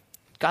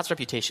 God's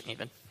reputation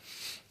even.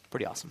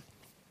 Pretty awesome.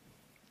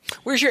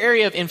 Where's your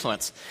area of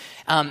influence?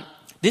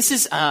 This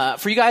is,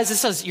 for you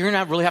guys, you're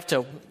going to really have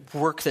to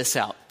work this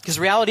out. Because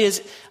the reality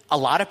is, a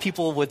lot of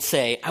people would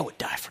say, I would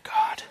die for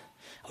God.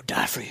 I would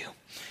die for you.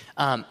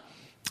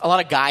 A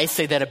lot of guys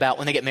say that about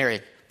when they get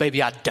married.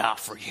 Baby, I'd die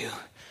for you.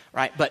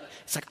 Right? But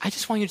it's like, I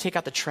just want you to take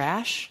out the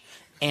trash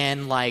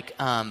and like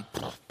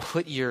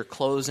put your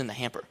clothes in the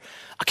hamper.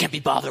 I can't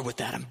be bothered with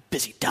that. I'm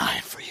busy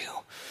dying for you.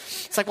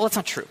 It's like, well, that's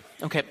not true.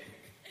 Okay.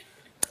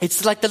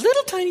 It's like the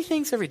little tiny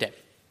things every day.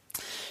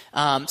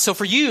 So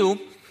for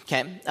you,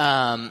 okay,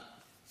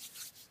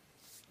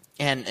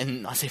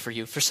 and I'll say for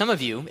you, for some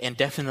of you, and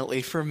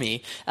definitely for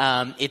me,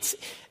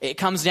 it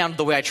comes down to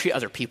the way I treat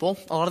other people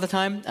a lot of the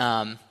time.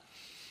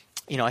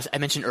 I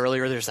mentioned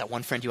earlier, there's that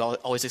one friend you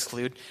always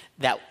exclude.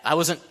 That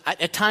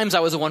at times I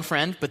was a one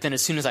friend, but then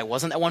as soon as I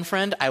wasn't that one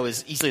friend, I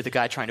was easily the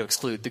guy trying to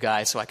exclude the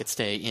guy so I could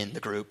stay in the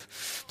group.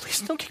 Please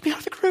don't kick me out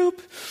of the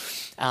group.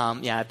 I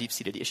have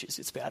deep-seated issues.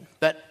 It's bad.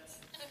 But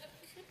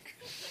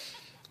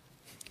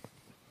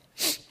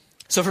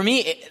so for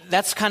me,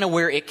 that's kind of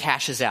where it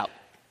cashes out,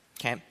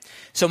 okay?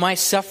 So my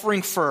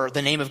suffering for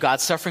the name of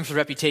God, suffering for the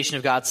reputation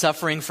of God,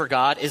 suffering for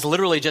God is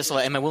literally just,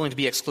 am I willing to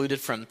be excluded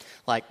from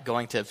like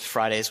going to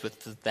Fridays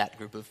with that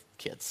group of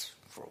kids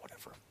for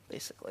whatever,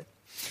 basically.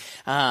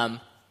 For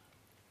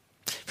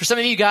some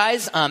of you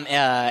guys,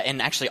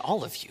 and actually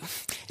all of you,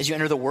 as you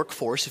enter the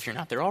workforce, if you're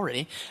not there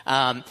already,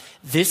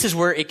 this is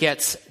where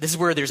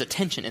there's a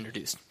tension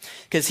introduced.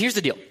 Because here's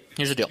the deal.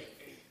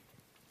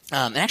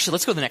 And actually,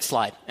 let's go to the next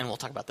slide, and we'll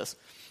talk about this.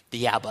 The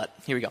yeah, but.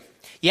 Here we go.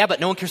 Yeah, but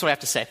no one cares what I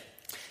have to say.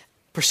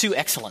 Pursue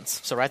excellence.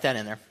 So write that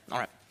in there. All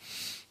right.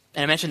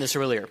 And I mentioned this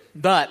earlier.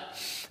 But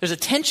there's a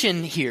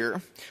tension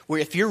here where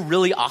if you're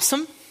really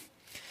awesome,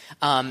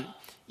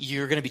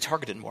 you're going to be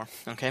targeted more,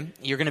 okay?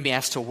 You're going to be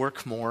asked to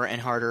work more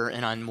and harder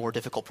and on more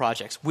difficult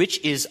projects, which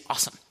is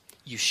awesome.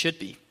 You should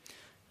be.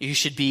 You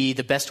should be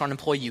the best darn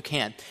employee you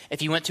can.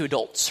 If you went to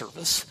adult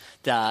service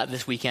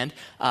this weekend,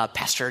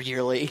 Pastor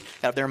Yearly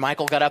got up there,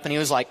 Michael got up and he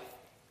was like,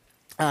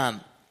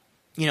 are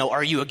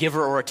you a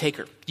giver or a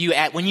taker?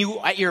 When you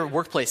at your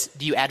workplace,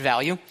 do you add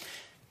value?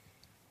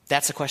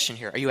 That's the question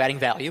here. Are you adding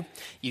value?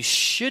 You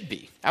should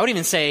be. I would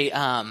even say,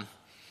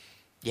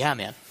 yeah,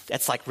 man,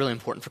 that's like really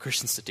important for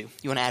Christians to do.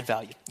 You want to add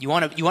value. You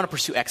want to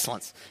pursue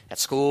excellence at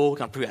school.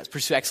 You want to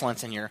pursue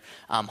excellence in your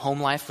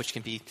home life, which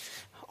can be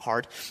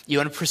hard. You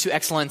want to pursue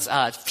excellence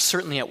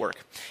certainly at work.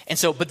 And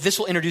so, but this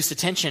will introduce the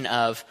tension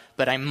of,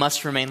 but I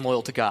must remain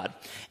loyal to God.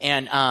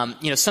 And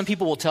some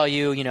people will tell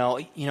you,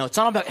 it's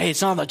not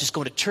about just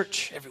going to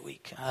church every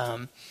week.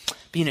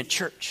 Being in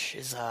church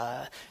is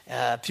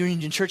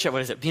being in church.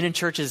 What is it? Being in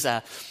church is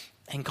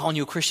and calling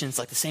you a Christian is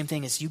like the same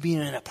thing as you being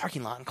in a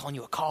parking lot and calling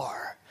you a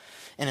car.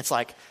 And it's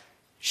like,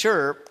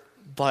 sure,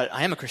 but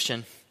I am a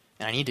Christian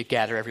and I need to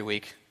gather every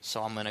week.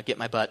 So I'm going to get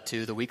my butt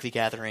to the weekly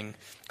gathering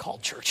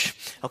called church.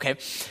 Okay?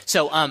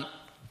 So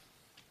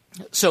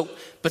So,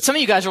 but some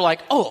of you guys are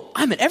like, oh,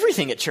 I'm in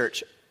everything at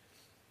church.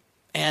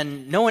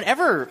 And no one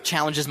ever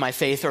challenges my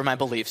faith or my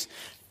beliefs.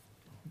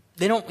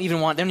 They don't even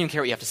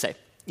care what you have to say.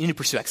 You need to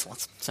pursue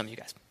excellence, some of you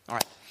guys. All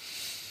right.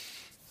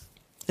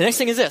 The next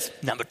thing is this,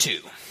 number 2,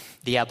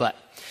 the yeah, but.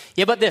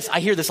 Yeah, but this, I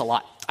hear this a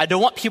lot. I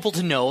don't want people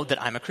to know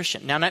that I'm a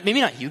Christian. Now,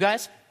 maybe not you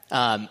guys,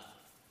 but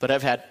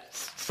I've had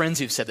friends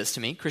who've said this to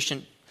me,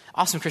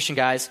 awesome Christian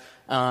guys,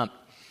 and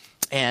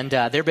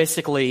they're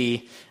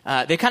basically,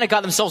 they kind of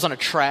got themselves on a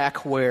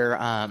track where,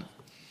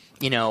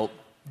 no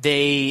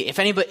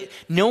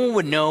one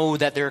would know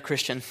that they're a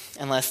Christian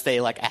unless they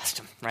asked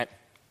them, right?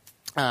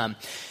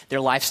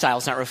 Their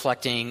lifestyle's not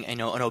reflecting,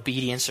 an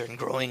obedience or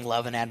growing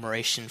love and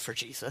admiration for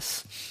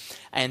Jesus.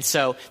 And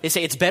so they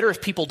say it's better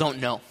if people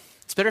don't know.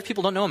 It's better if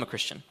people don't know I'm a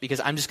Christian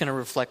because I'm just going to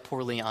reflect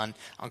poorly on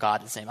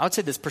God and say, I would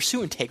say this,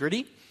 pursue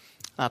integrity.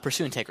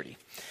 Pursue integrity.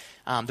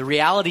 The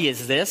reality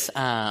is this,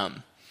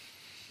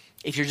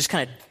 if you're just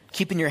kind of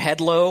keeping your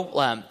head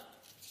low,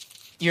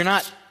 you're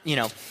not,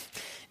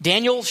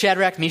 Daniel,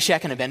 Shadrach,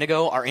 Meshach, and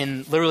Abednego are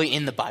literally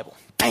in the Bible.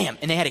 Bam!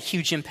 And they had a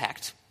huge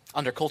impact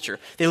on their culture.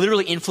 They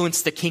literally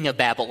influenced the king of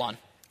Babylon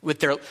with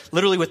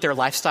their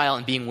lifestyle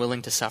and being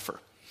willing to suffer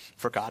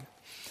for God.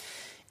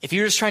 If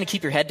you're just trying to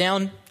keep your head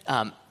down,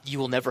 you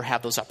will never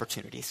have those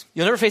opportunities.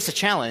 You'll never face a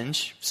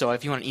challenge. So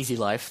if you want an easy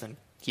life, then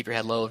keep your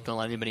head low. Don't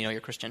let anybody know you're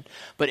Christian.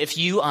 But if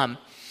you want,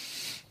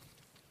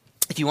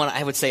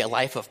 I would say, a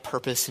life of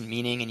purpose and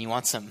meaning, and you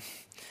want some,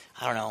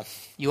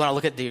 you want to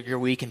look at your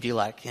week and be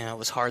like, it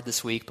was hard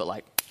this week,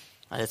 but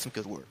I did some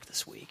good work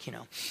this week.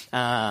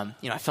 I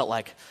felt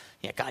like,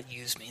 God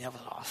used me. That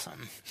was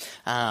awesome.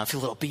 I feel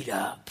a little beat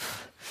up.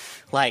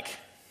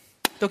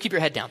 Don't keep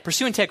your head down.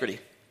 Pursue integrity.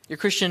 You're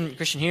Christian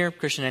here,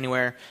 Christian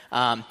anywhere.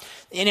 And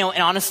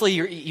honestly,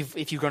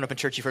 if you've grown up in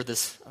church, you've heard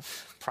this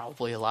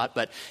probably a lot,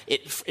 but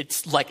it's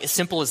as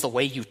simple as the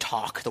way you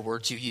talk, the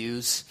words you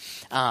use.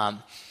 I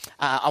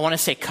want to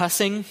say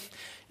cussing.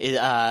 There's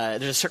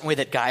a certain way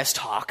that guys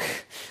talk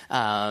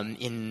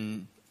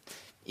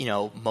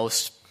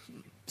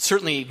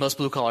certainly most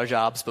blue-collar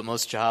jobs, but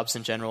most jobs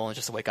in general, and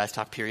just the way guys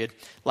talk, period.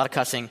 A lot of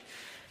cussing.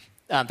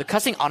 The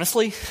cussing,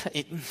 honestly,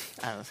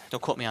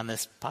 don't quote me on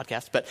this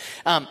podcast, but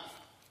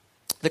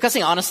the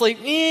cussing, honestly,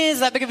 is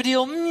that big of a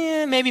deal?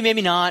 Maybe,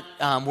 maybe not.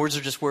 Words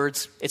are just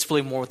words. It's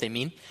really more what they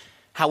mean.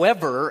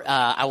 However,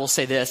 I will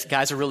say this.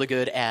 Guys are really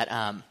good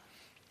at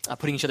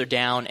putting each other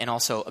down and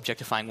also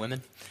objectifying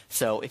women.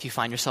 So if you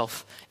find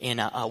yourself in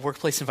a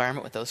workplace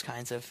environment with those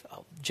kinds of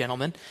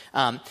gentlemen,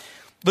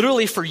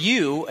 literally for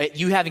you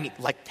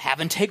have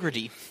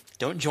integrity.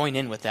 Don't join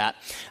in with that.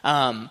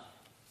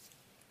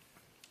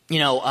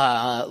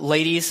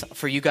 Ladies,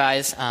 for you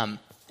guys, and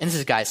this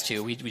is guys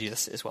too, we do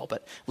this as well,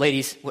 but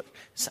ladies,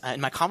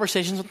 in my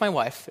conversations with my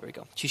wife, there we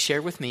go, she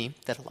shared with me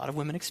that a lot of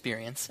women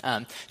experience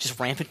just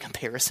rampant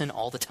comparison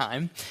all the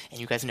time, and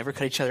you guys never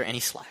cut each other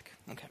any slack.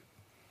 Okay.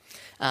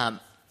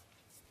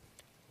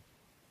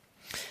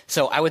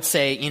 So I would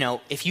say,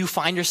 if you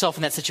find yourself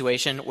in that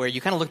situation where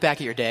you kind of look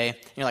back at your day, and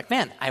you're like,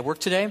 man, I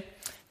worked today,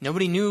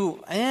 nobody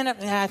knew, and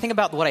I think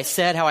about what I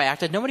said, how I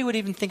acted, nobody would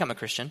even think I'm a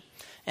Christian,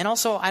 and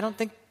also I don't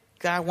think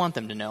I want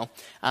them to know.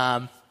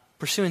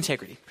 Pursue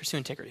integrity. Pursue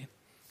integrity.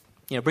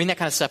 Bring that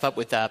kind of stuff up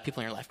with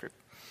people in your life group.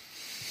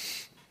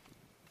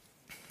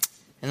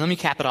 And let me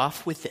cap it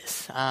off with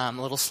this, a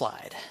little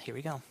slide. Here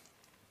we go.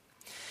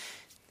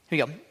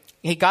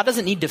 Hey, God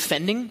doesn't need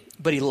defending,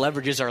 but he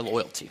leverages our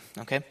loyalty,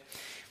 okay?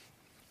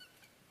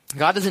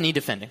 God doesn't need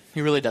defending.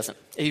 He really doesn't.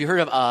 Have you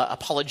heard of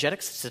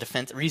apologetics?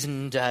 It's a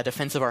reasoned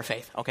defense of our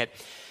faith, okay?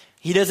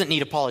 He doesn't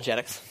need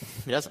apologetics.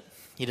 He doesn't.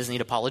 He doesn't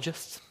need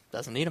apologists.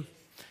 Doesn't need them.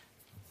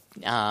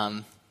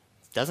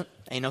 Doesn't.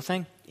 Ain't no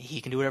thing. He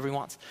can do whatever he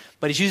wants.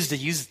 But he chooses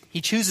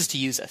to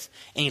use us,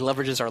 and he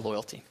leverages our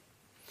loyalty.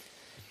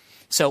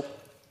 So,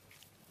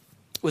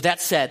 with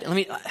that said, let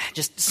me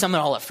just sum it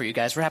all up for you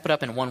guys. Wrap it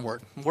up in one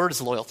word. The word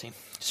is loyalty.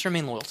 Just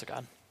remain loyal to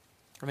God.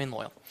 Remain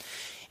loyal.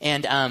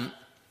 And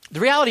the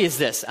reality is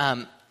this.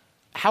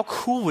 How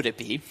cool would it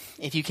be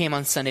if you came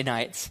on Sunday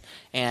nights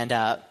and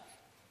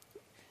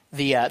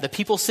the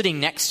people sitting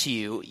next to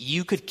you,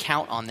 you could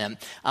count on them.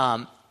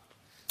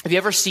 Have you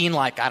ever seen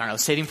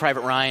Saving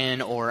Private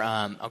Ryan or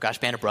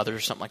Band of Brothers or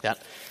something like that?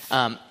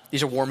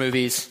 These are war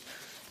movies,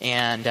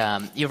 and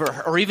you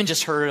ever or even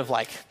just heard of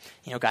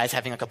guys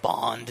having a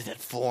bond that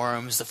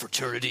forms the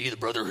fraternity, the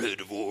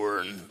brotherhood of war,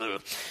 and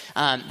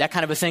that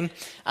kind of a thing.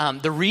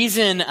 The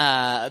reason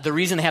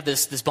they have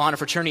this bond of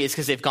fraternity is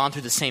because they've gone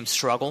through the same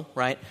struggle,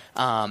 right?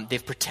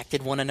 They've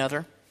protected one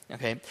another.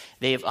 Okay,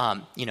 they've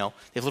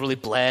literally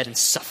bled and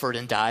suffered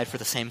and died for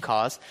the same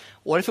cause.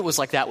 What if it was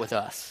like that with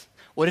us?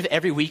 What if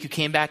every week you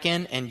came back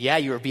in and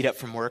you were beat up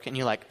from work and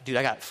you're like, dude,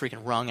 I got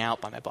freaking wrung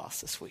out by my boss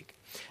this week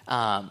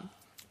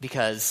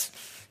because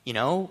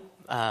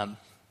I've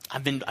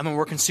been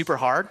working super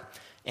hard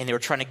and they were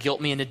trying to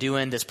guilt me into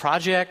doing this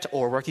project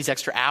or work these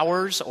extra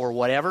hours or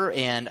whatever.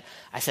 And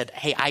I said,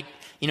 hey, I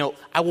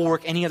will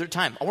work any other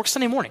time. I'll work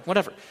Sunday morning,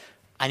 whatever.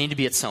 I need to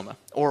be at Soma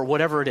or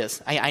whatever it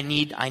is. I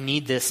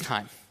need this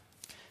time.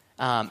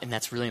 and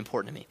that's really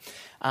important to me.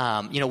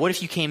 What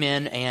if you came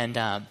in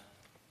and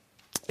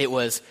it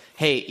was,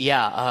 hey,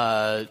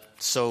 I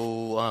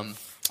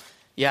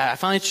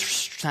finally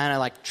kind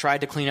of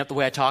tried to clean up the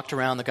way I talked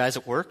around the guys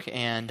at work,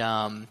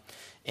 and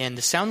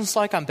it sounds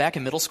like I'm back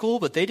in middle school,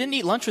 but they didn't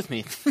eat lunch with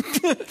me.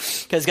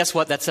 Because guess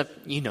what? That stuff,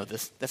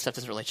 this. That stuff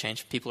doesn't really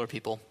change. People are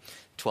people.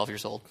 12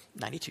 years old,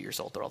 92 years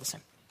old, they're all the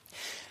same.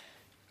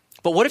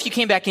 But what if you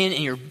came back in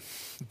and you're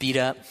beat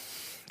up,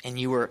 and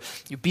you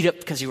beat up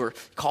because you were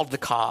called to the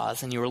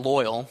cause, and you were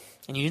loyal,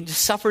 and you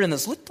just suffered in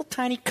those little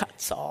tiny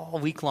cuts all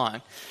week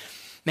long?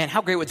 Man,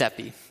 how great would that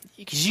be?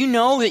 Because you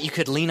know that you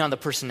could lean on the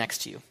person next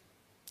to you.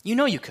 You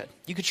know you could.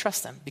 You could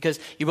trust them because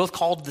you're both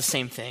called to the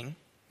same thing.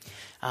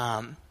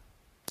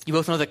 You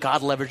both know that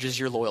God leverages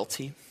your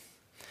loyalty.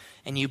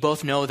 And you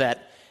both know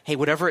that, hey,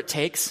 whatever it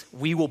takes,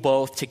 we will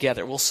both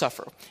together. We'll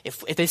suffer.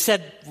 If they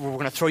said, we're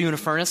going to throw you in a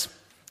furnace,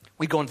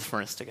 we'd go into the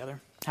furnace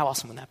together. How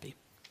awesome would that be?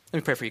 Let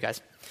me pray for you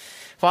guys.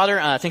 Father,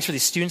 thanks for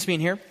these students being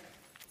here.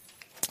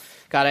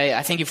 God,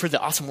 I thank you for the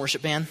awesome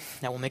worship band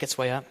that will make its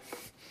way up.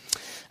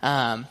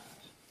 God,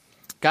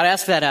 I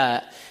ask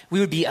that we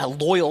would be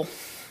loyal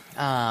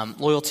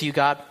to you,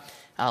 God.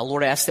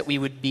 Lord, I ask that we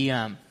would be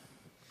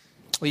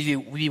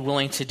we'd be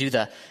willing to do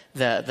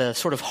the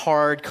sort of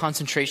hard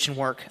concentration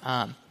work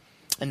and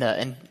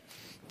the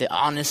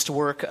honest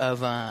work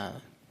of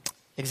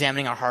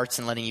examining our hearts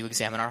and letting you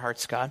examine our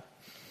hearts, God.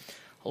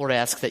 Lord, I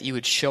ask that you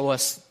would show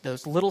us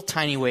those little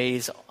tiny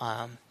ways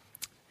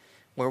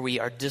where we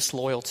are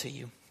disloyal to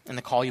you and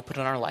the call you put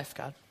on our life,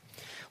 God.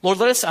 Lord,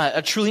 let us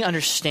truly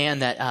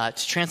understand that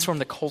to transform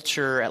the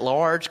culture at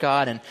large,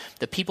 God, and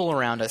the people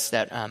around us,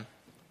 that,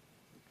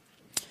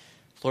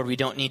 Lord, we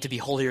don't need to be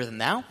holier than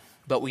thou,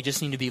 but we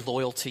just need to be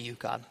loyal to you,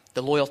 God.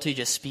 The loyalty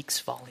just speaks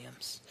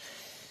volumes.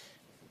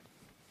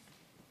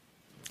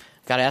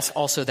 God, I ask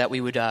also that we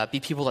would be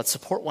people that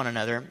support one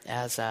another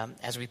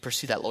as we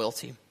pursue that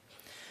loyalty.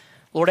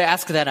 Lord, I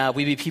ask that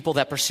we be people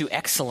that pursue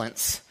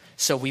excellence,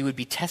 so we would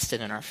be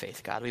tested in our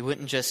faith, God. We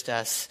wouldn't just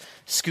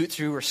scoot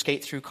through or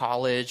skate through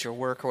college or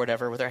work or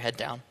whatever with our head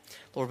down,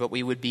 Lord, but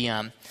we would be,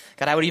 God,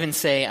 I would even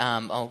say,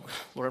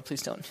 Lord,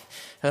 please don't.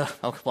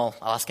 Well,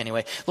 I'll ask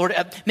anyway. Lord,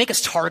 make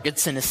us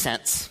targets in a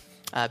sense,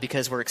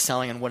 because we're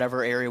excelling in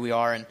whatever area we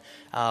are, and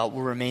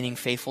we're remaining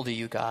faithful to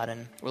you, God,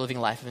 and we're living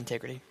a life of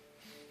integrity.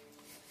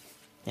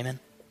 Amen.